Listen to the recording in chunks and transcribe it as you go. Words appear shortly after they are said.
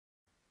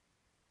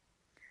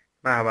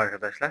Merhaba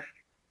arkadaşlar.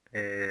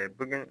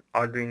 Bugün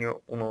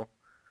Arduino Uno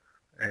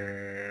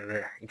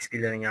ve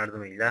Xbee'lerin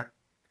yardımıyla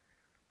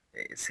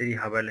seri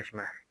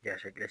haberleşme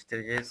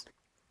gerçekleştireceğiz.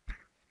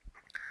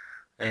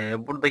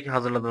 Buradaki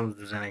hazırladığımız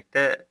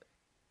düzenekte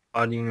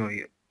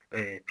Arduino'yu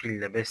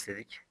pille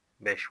besledik.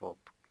 5 volt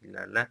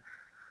pillerle.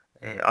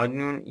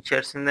 Arduino'nun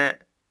içerisinde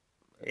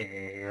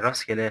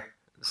rastgele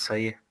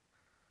sayı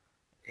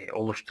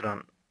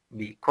oluşturan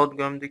bir kod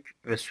gömdük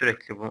ve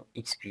sürekli bu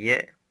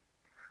Xbee'ye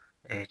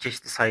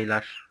çeşitli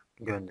sayılar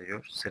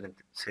gönderiyoruz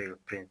serial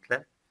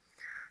printle.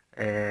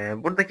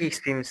 Buradaki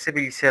XP'miz ise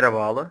bilgisayara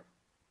bağlı.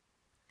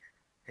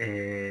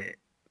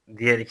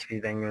 Diğer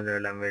XP'den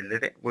gönderilen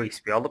verileri bu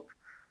XP alıp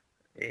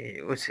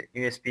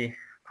USB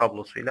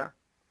kablosuyla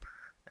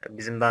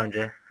bizim daha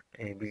önce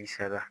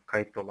bilgisayara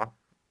kayıtlı olan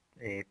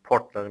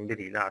portların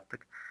biriyle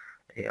artık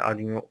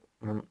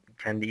Arduino'nun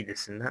kendi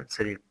idesinden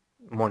seri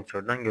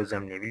monitörden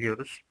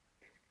gözlemleyebiliyoruz.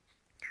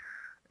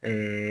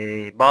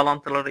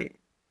 Bağlantıları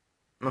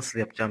nasıl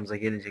yapacağımıza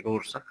gelecek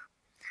olursak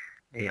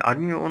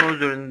Arduino Uno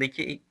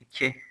üzerindeki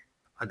iki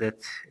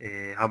adet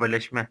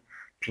haberleşme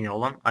pini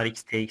olan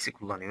RX-TX'i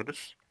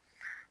kullanıyoruz.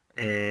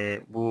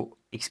 Bu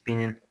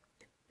Xbee'nin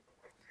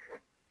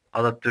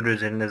adaptörü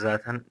üzerinde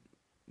zaten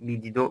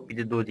bir Dido bir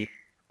de Dodi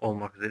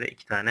olmak üzere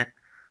iki tane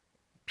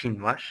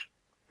pin var.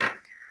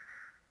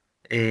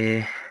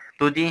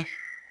 Dodi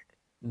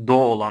Do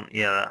olan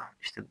ya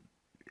işte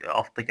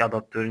alttaki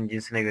adaptörün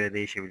cinsine göre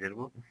değişebilir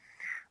bu.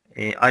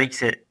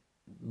 RX'e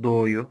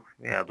Do'yu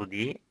veya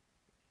Dodi'yi,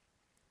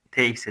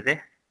 TX'e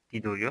de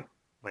Dido'yu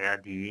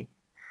veya Di'yi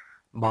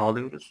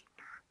bağlıyoruz.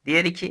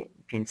 Diğer iki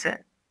pin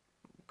ise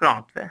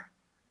ground ve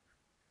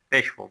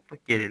 5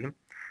 voltluk gerilim.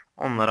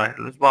 Onları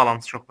ayarlıyoruz.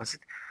 Bağlantısı çok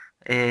basit.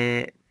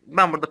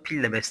 Ben burada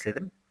pille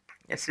besledim.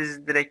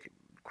 Siz direkt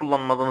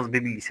kullanmadığınız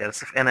bir bilgisayara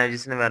sırf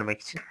enerjisini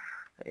vermek için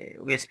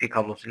USB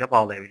kablosuyla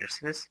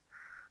bağlayabilirsiniz.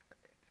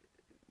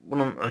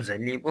 Bunun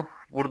özelliği bu.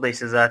 Burada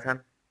ise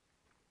zaten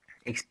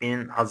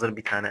Xbee'nin hazır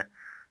bir tane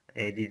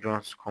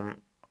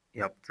Ddrons.com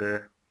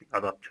yaptığı bir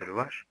adaptörü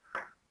var.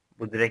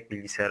 Bu direkt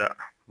bilgisayara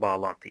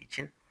bağlantı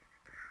için.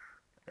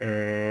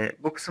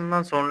 Bu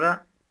kısımdan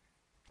sonra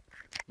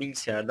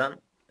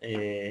bilgisayardan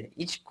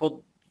hiç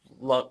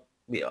kodla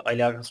bir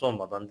alakası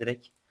olmadan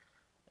direkt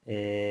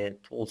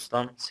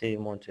Tools'tan seri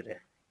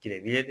monitöre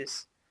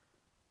girebiliriz.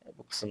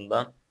 Bu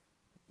kısımdan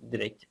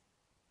direkt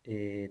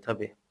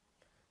tabi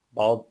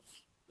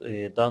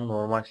bağdan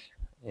normal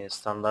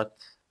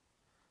standart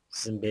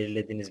sizin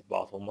belirlediğiniz bir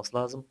bağ olması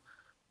lazım.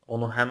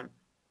 Onu hem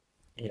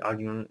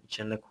Arduino'nun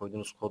içine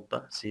koyduğunuz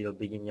kodda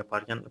Serial.begin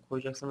yaparken de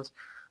koyacaksınız.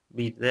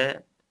 Bir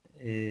de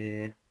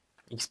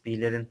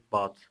Xbee'lerin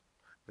bağ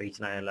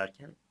rate'ini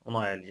ayarlarken onu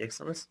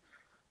ayarlayacaksınız.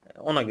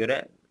 Ona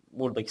göre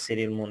buradaki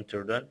serial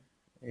monitörden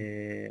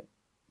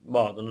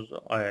bağınızı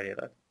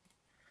ayarlayarak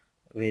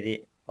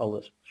veri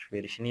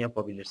alışverişini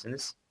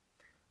yapabilirsiniz.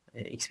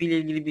 Xbee ile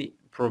ilgili bir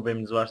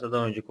probleminiz varsa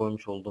daha önce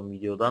koymuş olduğum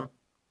videodan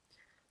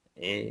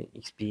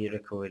Xbee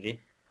recovery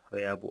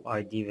veya bu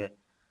ID ve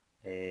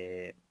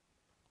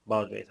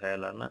baud rate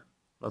ayarlarına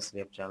nasıl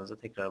yapacağınıza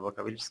tekrar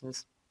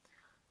bakabilirsiniz.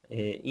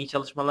 İyi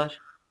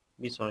çalışmalar.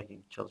 Bir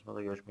sonraki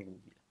çalışmada görüşmek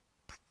üzere.